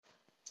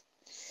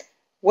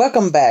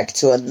Welcome back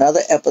to another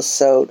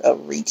episode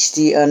of Reach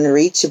the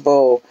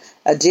Unreachable,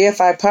 a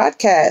GFI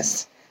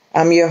podcast.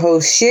 I'm your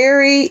host,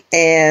 Sherry,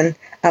 and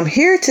I'm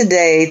here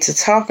today to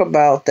talk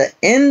about the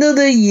end of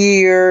the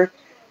year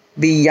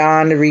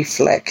beyond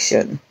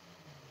reflection.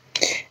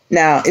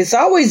 Now, it's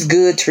always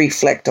good to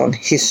reflect on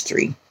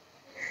history.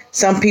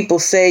 Some people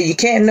say you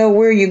can't know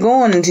where you're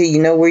going until you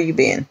know where you've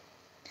been.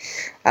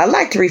 I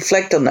like to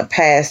reflect on the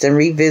past and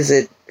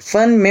revisit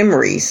fun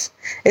memories,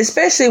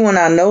 especially when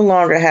I no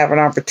longer have an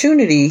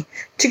opportunity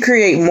to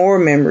create more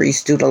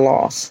memories due to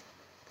loss.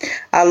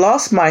 I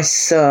lost my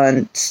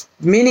son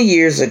many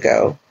years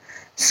ago,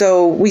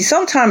 so we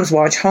sometimes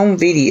watch home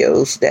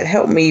videos that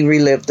help me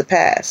relive the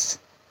past.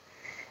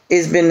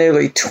 It's been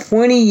nearly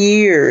 20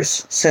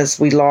 years since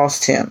we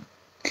lost him,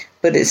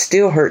 but it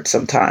still hurts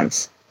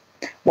sometimes.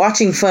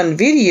 Watching fun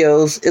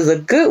videos is a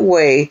good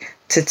way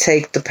to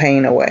take the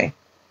pain away.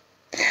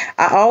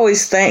 I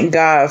always thank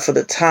God for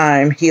the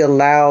time He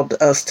allowed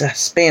us to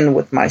spend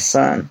with my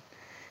son.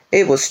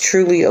 It was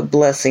truly a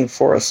blessing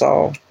for us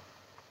all.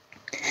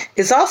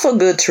 It's also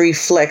good to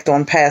reflect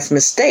on past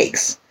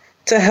mistakes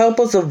to help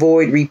us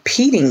avoid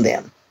repeating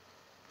them.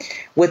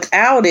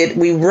 Without it,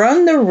 we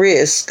run the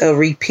risk of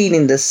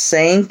repeating the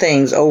same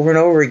things over and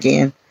over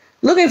again,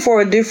 looking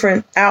for a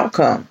different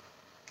outcome.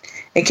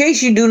 In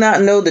case you do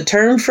not know the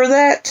term for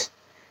that,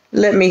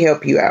 let me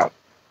help you out.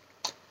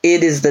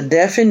 It is the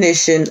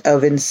definition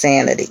of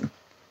insanity,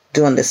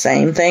 doing the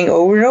same thing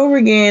over and over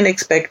again,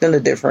 expecting a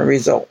different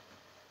result.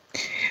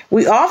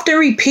 We often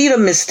repeat a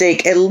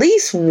mistake at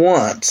least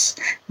once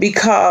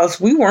because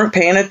we weren't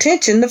paying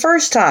attention the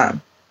first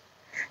time.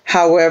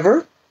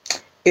 However,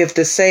 if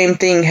the same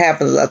thing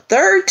happens a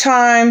third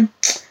time,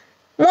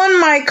 one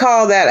might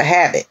call that a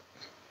habit.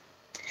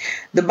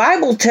 The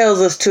Bible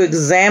tells us to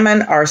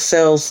examine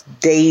ourselves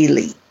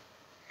daily.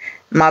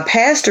 My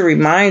pastor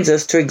reminds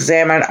us to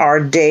examine our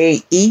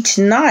day each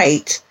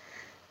night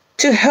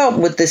to help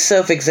with the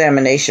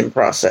self-examination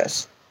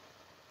process.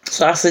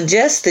 So I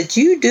suggest that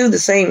you do the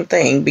same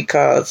thing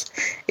because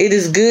it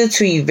is good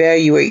to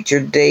evaluate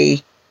your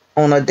day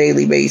on a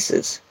daily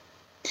basis.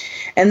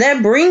 And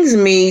that brings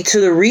me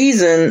to the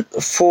reason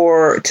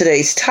for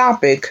today's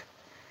topic,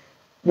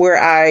 where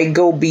I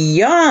go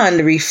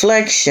beyond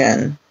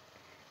reflection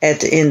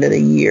at the end of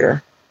the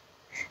year.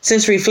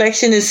 Since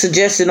reflection is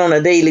suggested on a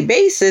daily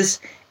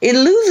basis, it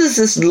loses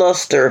its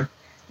luster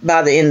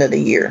by the end of the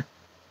year.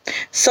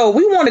 So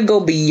we want to go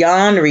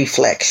beyond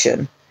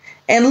reflection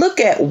and look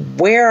at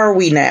where are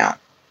we now.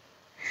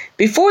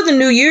 Before the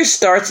new year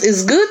starts,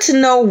 it's good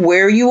to know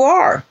where you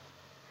are.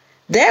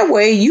 That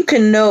way you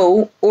can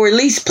know, or at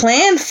least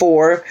plan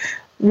for,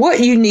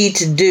 what you need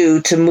to do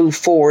to move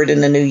forward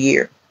in the new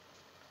year.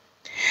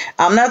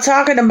 I'm not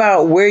talking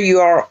about where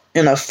you are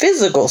in a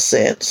physical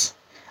sense.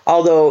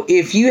 Although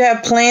if you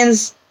have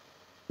plans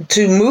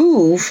to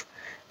move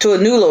to a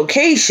new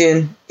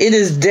location, it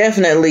is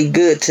definitely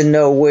good to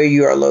know where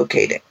you are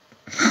located.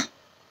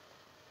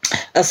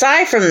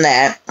 Aside from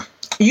that,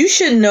 you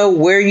should know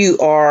where you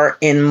are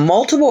in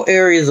multiple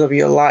areas of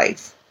your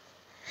life,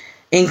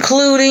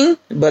 including,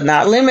 but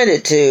not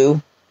limited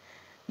to,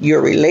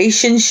 your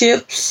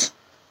relationships,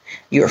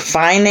 your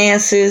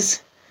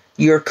finances,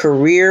 your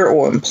career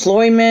or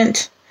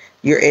employment,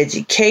 your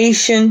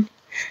education,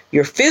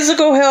 your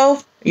physical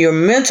health, your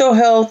mental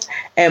health,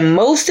 and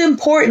most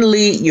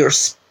importantly, your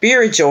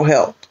spiritual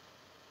health.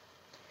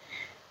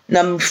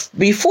 Now,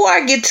 before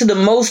I get to the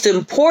most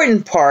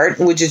important part,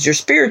 which is your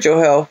spiritual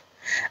health,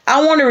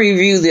 I want to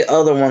review the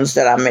other ones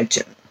that I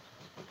mentioned.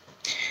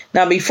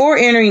 Now, before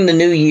entering the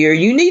new year,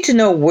 you need to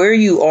know where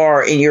you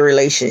are in your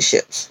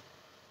relationships.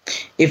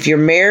 If you're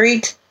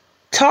married,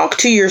 talk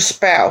to your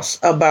spouse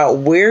about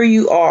where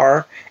you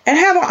are and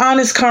have an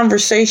honest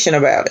conversation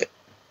about it.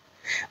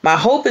 My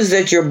hope is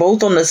that you're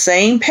both on the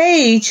same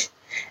page,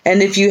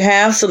 and if you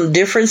have some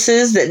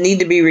differences that need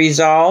to be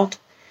resolved,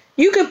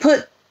 you can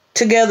put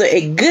together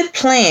a good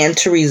plan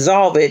to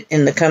resolve it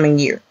in the coming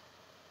year.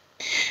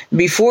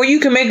 Before you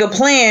can make a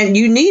plan,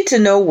 you need to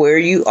know where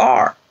you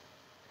are.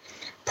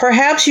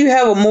 Perhaps you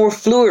have a more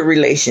fluid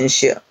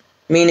relationship,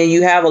 meaning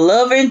you have a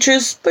love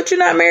interest, but you're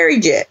not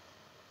married yet.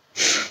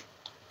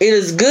 It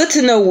is good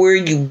to know where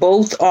you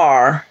both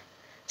are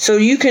so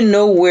you can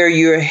know where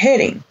you're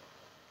heading.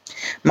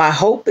 My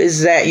hope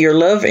is that your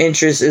love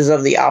interest is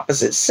of the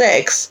opposite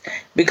sex,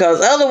 because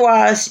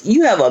otherwise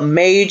you have a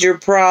major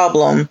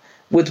problem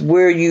with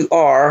where you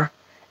are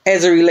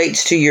as it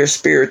relates to your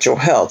spiritual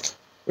health.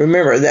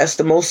 Remember, that's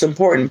the most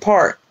important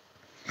part.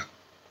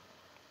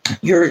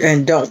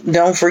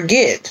 Don't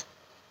forget,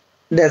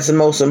 that's the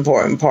most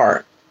important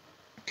part.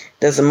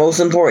 That's the most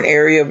important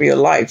area of your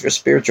life, your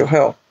spiritual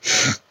health.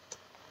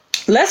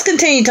 Let's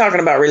continue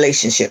talking about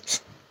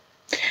relationships.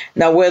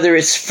 Now, whether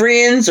it's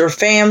friends or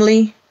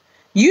family,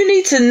 you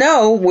need to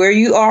know where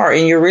you are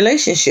in your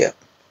relationship.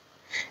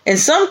 In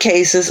some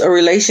cases, a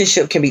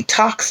relationship can be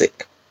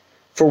toxic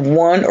for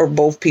one or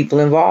both people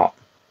involved.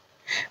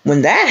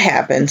 When that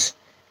happens,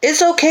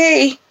 it's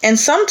okay, and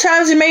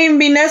sometimes it may even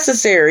be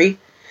necessary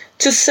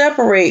to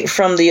separate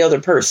from the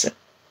other person.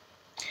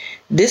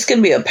 This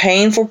can be a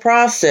painful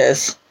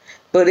process,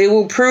 but it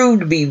will prove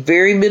to be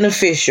very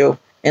beneficial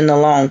in the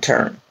long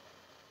term.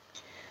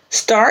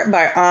 Start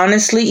by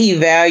honestly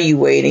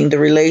evaluating the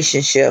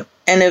relationship,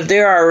 and if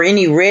there are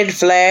any red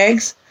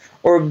flags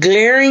or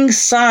glaring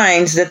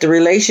signs that the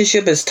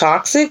relationship is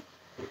toxic,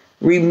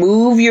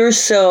 remove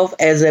yourself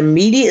as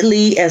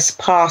immediately as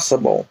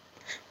possible.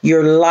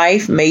 Your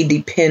life may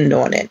depend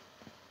on it.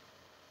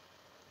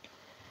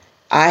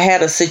 I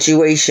had a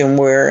situation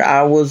where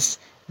I was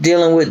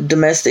dealing with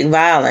domestic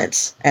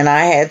violence, and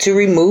I had to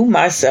remove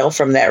myself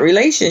from that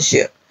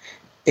relationship.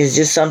 It's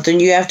just something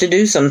you have to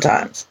do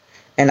sometimes.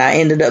 And I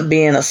ended up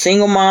being a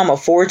single mom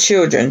of 4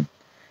 children,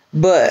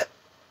 but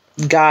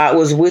God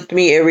was with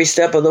me every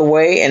step of the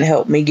way and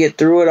helped me get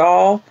through it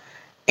all.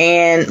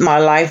 And my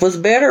life was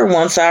better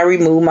once I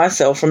removed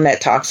myself from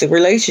that toxic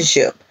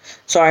relationship.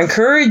 So I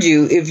encourage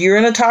you, if you're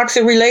in a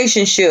toxic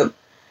relationship,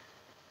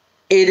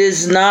 it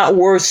is not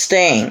worth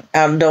staying.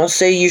 Don't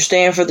say you're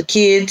staying for the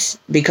kids,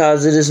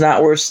 because it is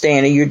not worth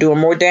staying. And you're doing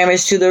more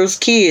damage to those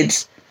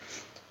kids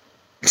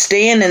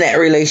staying in that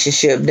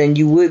relationship than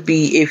you would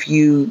be if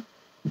you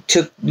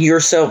took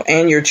yourself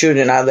and your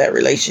children out of that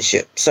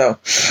relationship. So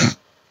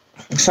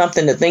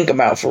something to think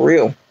about for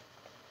real.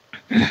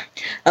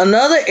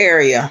 Another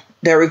area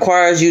that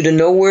requires you to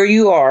know where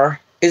you are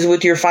is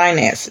with your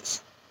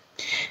finances.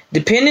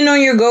 Depending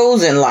on your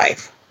goals in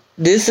life,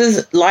 this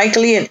is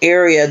likely an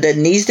area that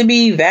needs to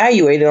be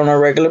evaluated on a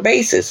regular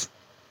basis,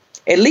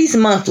 at least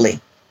monthly.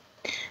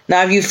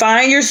 Now, if you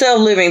find yourself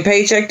living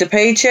paycheck to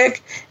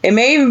paycheck, it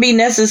may even be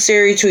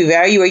necessary to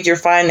evaluate your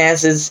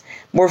finances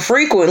more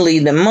frequently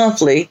than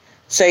monthly,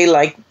 say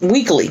like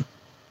weekly.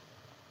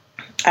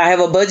 I have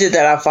a budget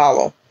that I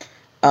follow.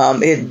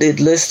 It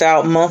lists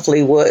out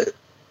monthly what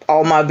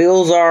all my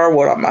bills are,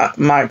 what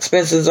my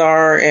expenses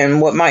are,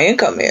 and what my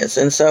income is.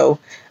 And so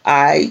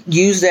I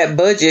use that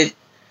budget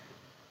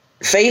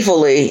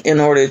faithfully in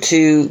order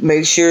to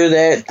make sure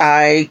that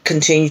I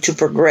continue to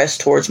progress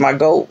towards my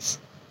goals.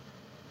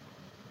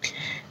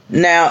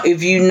 Now,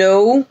 if you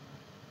know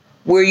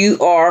where you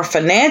are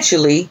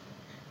financially,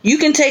 you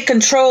can take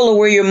control of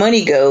where your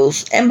money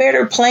goes and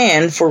better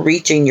plan for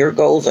reaching your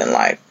goals in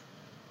life.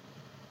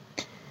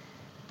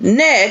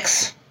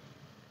 Next,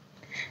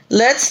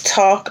 let's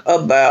talk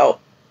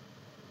about,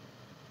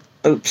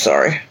 Next,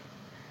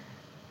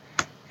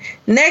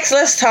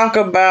 let's talk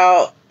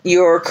about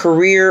your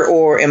career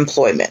or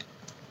employment.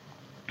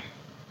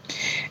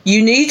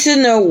 You need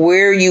to know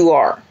where you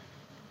are.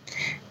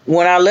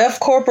 When I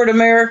left corporate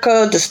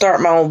America to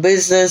start my own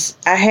business,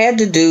 I had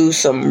to do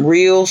some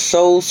real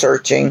soul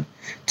searching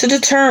to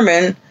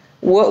determine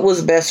what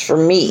was best for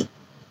me.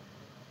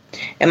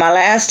 In my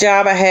last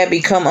job, I had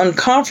become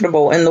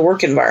uncomfortable in the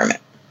work environment.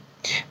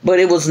 But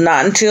it was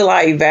not until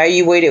I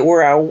evaluated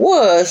where I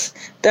was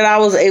that I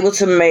was able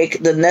to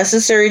make the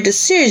necessary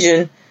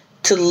decision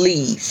to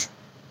leave.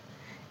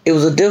 It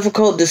was a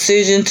difficult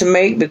decision to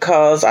make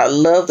because I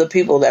love the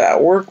people that I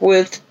work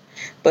with.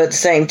 But at the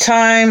same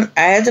time,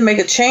 I had to make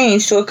a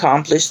change to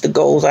accomplish the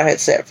goals I had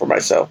set for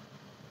myself.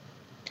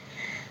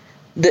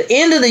 The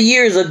end of the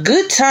year is a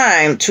good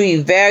time to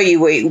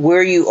evaluate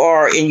where you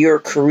are in your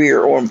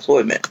career or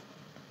employment.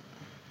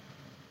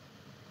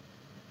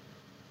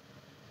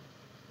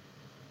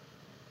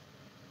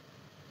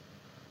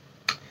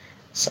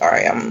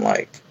 Sorry, I'm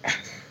like...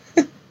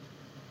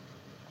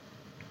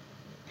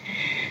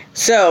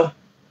 So,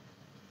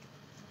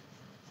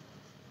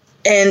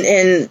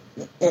 and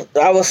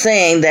I was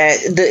saying that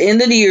the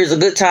end of the year is a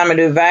good time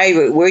to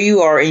evaluate where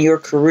you are in your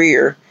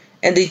career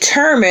and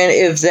determine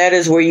if that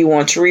is where you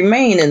want to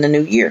remain in the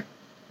new year.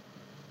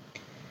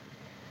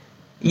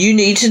 You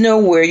need to know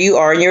where you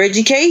are in your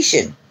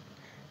education,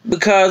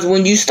 because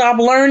when you stop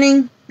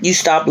learning, you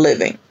stop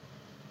living.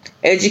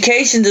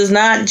 Education does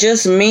not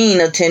just mean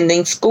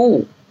attending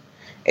school.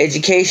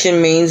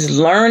 Education means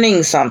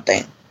learning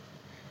something.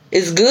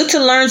 It's good to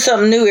learn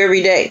something new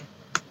every day.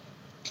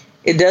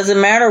 It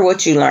doesn't matter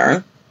what you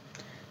learn.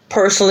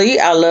 Personally,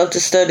 I love to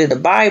study the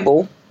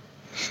Bible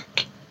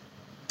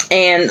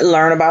and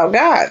learn about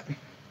God.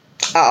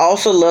 I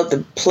also love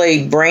to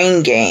play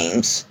brain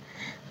games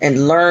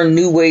and learn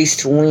new ways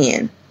to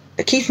win.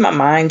 It keeps my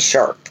mind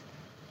sharp.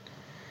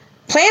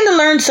 Plan to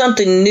learn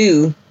something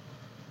new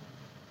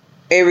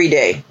every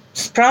day.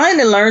 Plan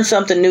to learn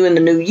something new in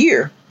the new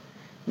year,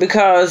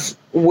 because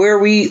where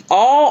we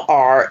all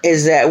are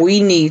is that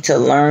we need to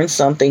learn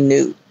something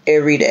new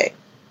every day.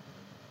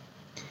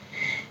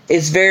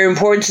 It's very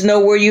important to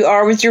know where you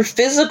are with your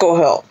physical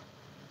health.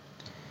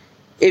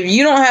 If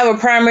you don't have a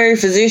primary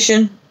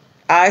physician,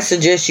 I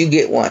suggest you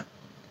get one.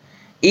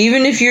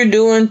 Even if you're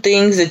doing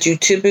things that you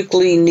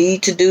typically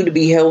need to do to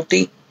be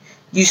healthy,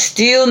 you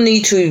still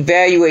need to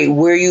evaluate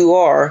where you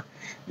are,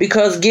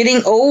 because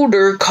getting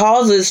older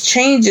causes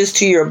changes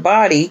to your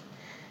body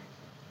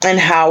and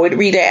how it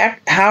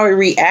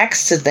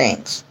reacts to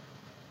things.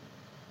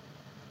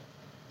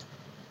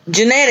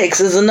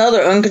 Genetics is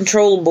another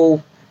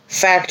uncontrollable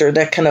factor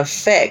that can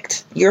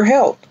affect your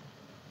health.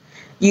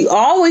 You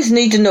always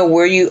need to know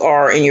where you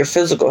are in your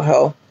physical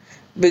health,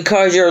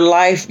 because your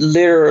life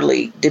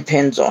literally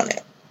depends on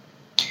it.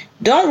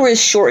 Don't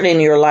risk shortening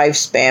your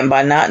lifespan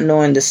by not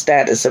knowing the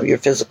status of your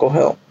physical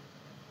health.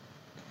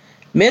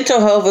 Mental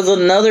health is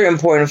another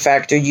important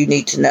factor you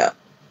need to know,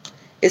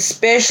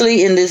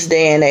 especially in this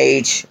day and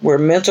age where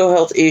mental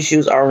health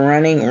issues are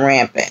running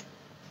rampant.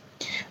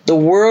 The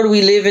world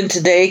we live in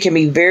today can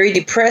be very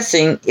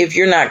depressing if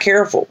you're not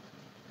careful.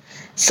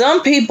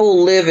 Some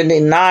people live in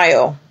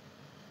denial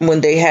when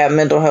they have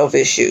mental health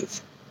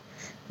issues.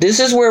 This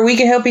is where we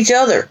can help each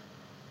other.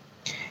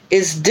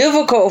 It's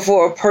difficult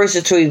for a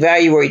person to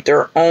evaluate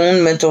their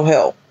own mental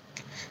health.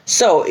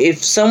 So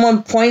if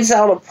someone points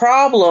out a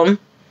problem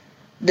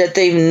that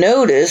they've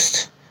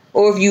noticed,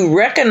 or if you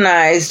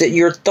recognize that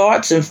your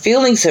thoughts and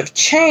feelings have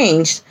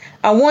changed,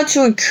 I want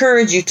to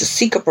encourage you to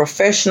seek a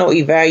professional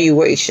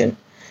evaluation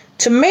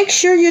to make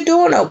sure you're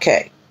doing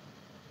okay.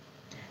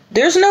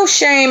 There's no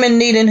shame in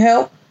needing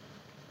help.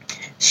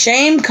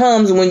 Shame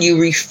comes when you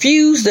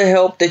refuse the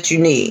help that you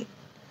need,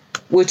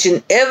 which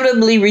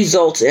inevitably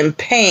results in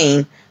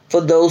pain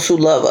for those who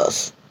love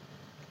us.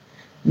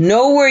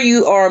 Know where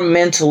you are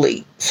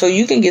mentally so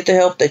you can get the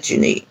help that you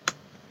need,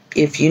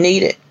 if you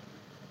need it.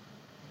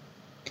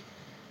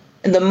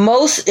 And the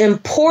most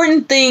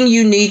important thing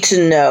you need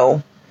to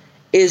know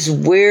is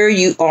where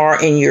you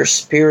are in your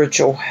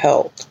spiritual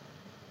health.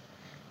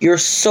 Your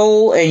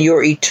soul and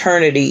your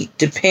eternity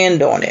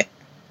depend on it.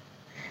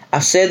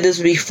 I've said this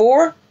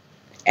before,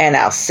 and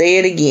I'll say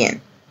it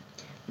again.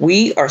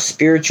 We are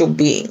spiritual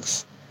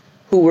beings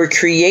who were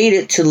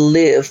created to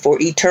live for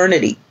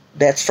eternity.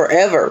 That's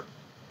forever.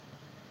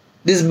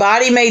 This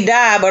body may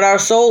die, but our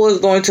soul is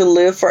going to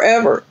live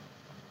forever.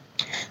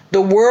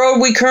 The world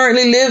we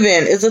currently live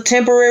in is a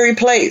temporary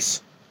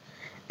place,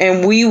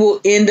 and we will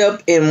end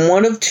up in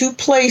one of two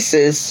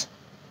places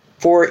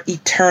for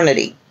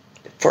eternity,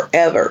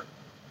 forever.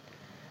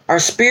 Our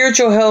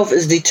spiritual health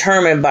is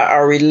determined by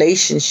our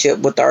relationship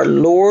with our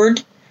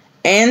Lord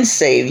and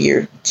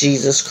Savior,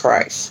 Jesus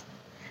Christ.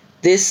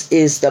 This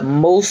is the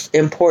most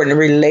important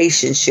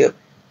relationship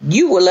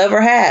you will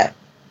ever have.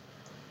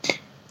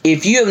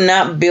 If you have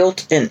not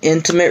built an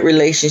intimate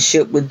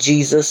relationship with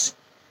Jesus,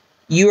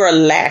 you are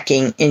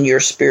lacking in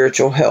your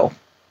spiritual health,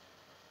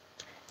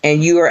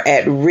 and you are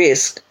at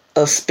risk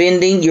of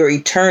spending your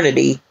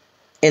eternity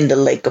in the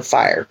lake of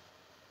fire.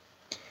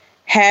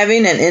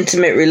 Having an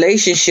intimate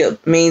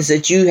relationship means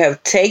that you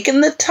have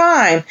taken the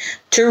time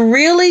to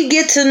really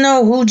get to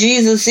know who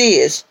Jesus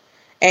is,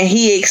 and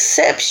he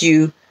accepts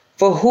you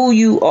for who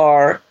you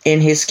are in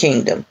his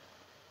kingdom.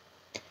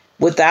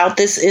 Without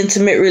this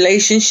intimate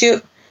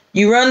relationship,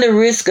 you run the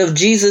risk of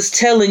Jesus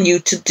telling you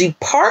to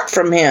depart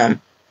from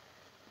him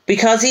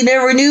because he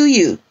never knew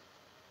you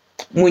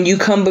when you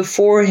come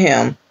before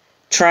him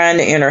trying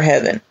to enter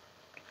heaven.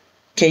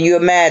 Can you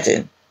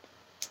imagine?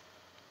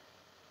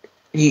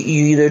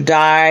 You either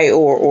die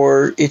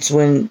or it's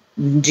when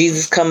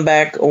Jesus come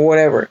back or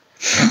whatever.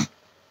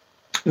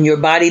 Your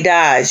body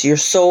dies. Your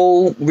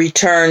soul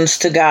returns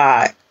to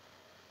God.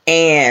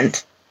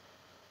 And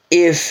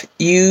if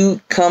you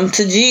come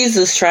to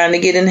Jesus trying to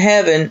get in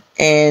heaven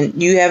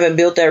and you haven't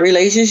built that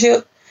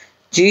relationship,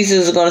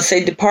 Jesus is going to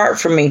say, depart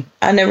from me.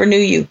 I never knew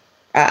you.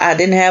 I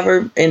didn't have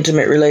an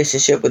intimate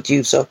relationship with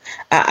you. So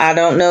I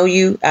don't know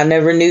you. I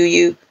never knew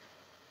you.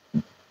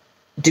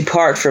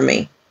 Depart from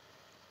me.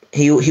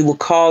 He will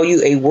call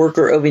you a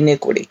worker of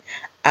iniquity.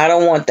 I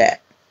don't want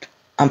that.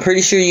 I'm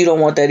pretty sure you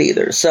don't want that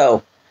either.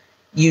 So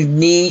you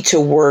need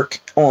to work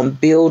on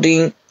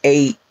building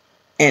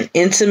an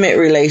intimate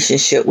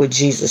relationship with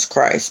Jesus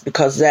Christ,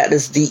 because that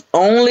is the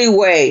only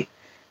way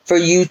for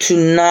you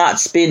to not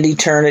spend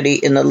eternity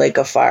in the lake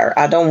of fire.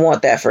 I don't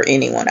want that for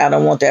anyone. I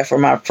don't want that for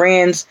my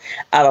friends.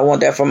 I don't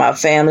want that for my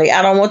family.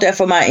 I don't want that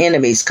for my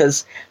enemies,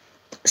 because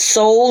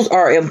souls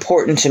are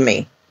important to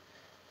me.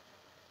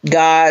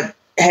 God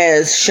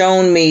has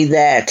shown me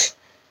that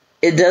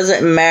it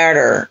doesn't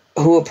matter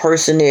who a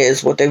person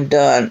is, what they've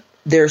done.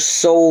 Their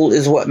soul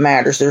is what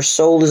matters. Their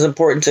soul is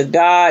important to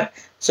God,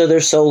 so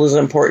their soul is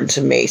important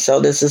to me. So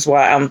this is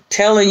why I'm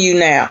telling you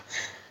now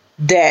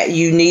that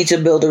you need to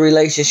build a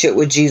relationship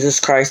with Jesus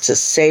Christ to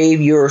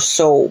save your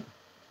soul.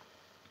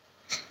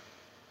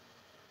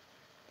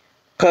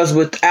 Because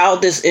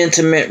without this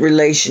intimate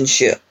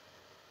relationship,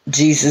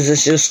 Jesus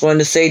is just going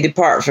to say,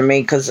 depart from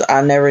me because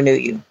I never knew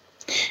you.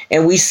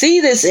 And we see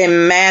this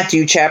in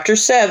Matthew chapter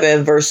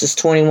 7, verses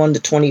 21 to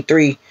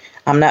 23.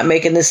 I'm not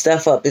making this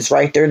stuff up. It's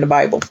right there in the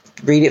Bible.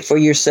 Read it for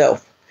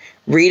yourself.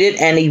 Read it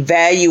and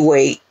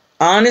evaluate,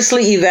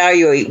 honestly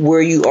evaluate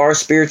where you are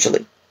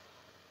spiritually.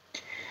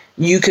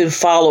 You can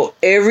follow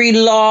every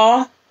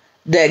law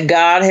that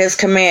God has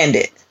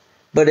commanded,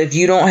 but if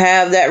you don't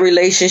have that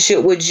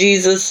relationship with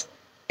Jesus,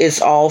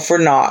 it's all for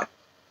naught.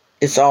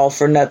 It's all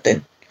for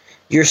nothing.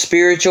 Your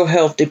spiritual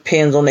health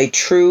depends on a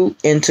true,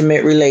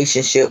 intimate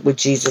relationship with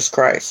Jesus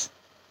Christ.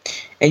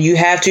 And you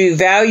have to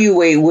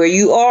evaluate where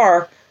you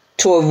are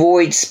to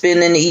avoid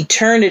spending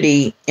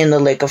eternity in the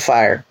lake of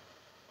fire.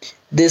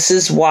 This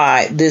is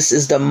why this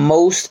is the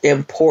most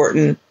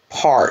important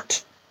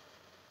part.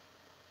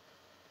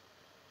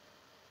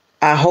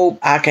 I hope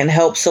I can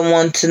help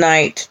someone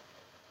tonight.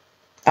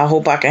 I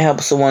hope I can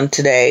help someone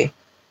today.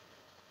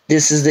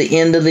 This is the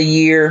end of the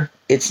year.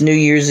 It's New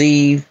Year's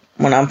Eve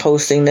when I'm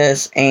posting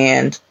this,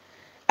 and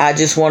I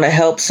just want to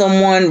help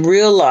someone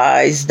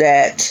realize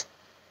that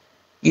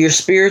your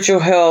spiritual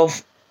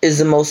health is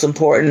the most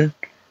important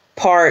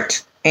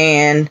part,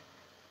 and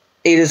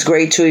it is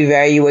great to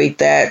evaluate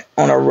that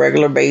on a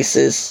regular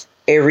basis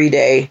every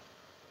day.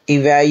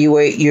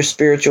 Evaluate your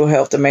spiritual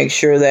health to make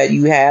sure that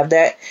you have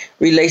that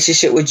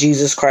relationship with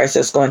Jesus Christ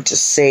that's going to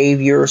save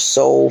your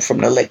soul from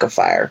the lake of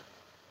fire.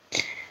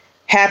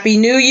 Happy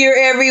New Year,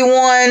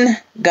 everyone.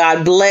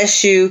 God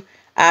bless you.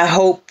 I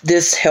hope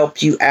this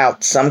helped you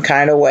out some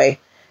kind of way.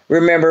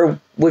 Remember,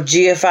 with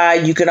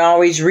GFI, you can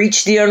always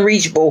reach the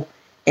unreachable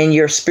in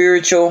your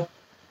spiritual,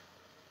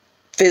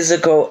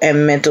 physical,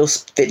 and mental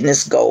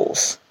fitness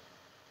goals.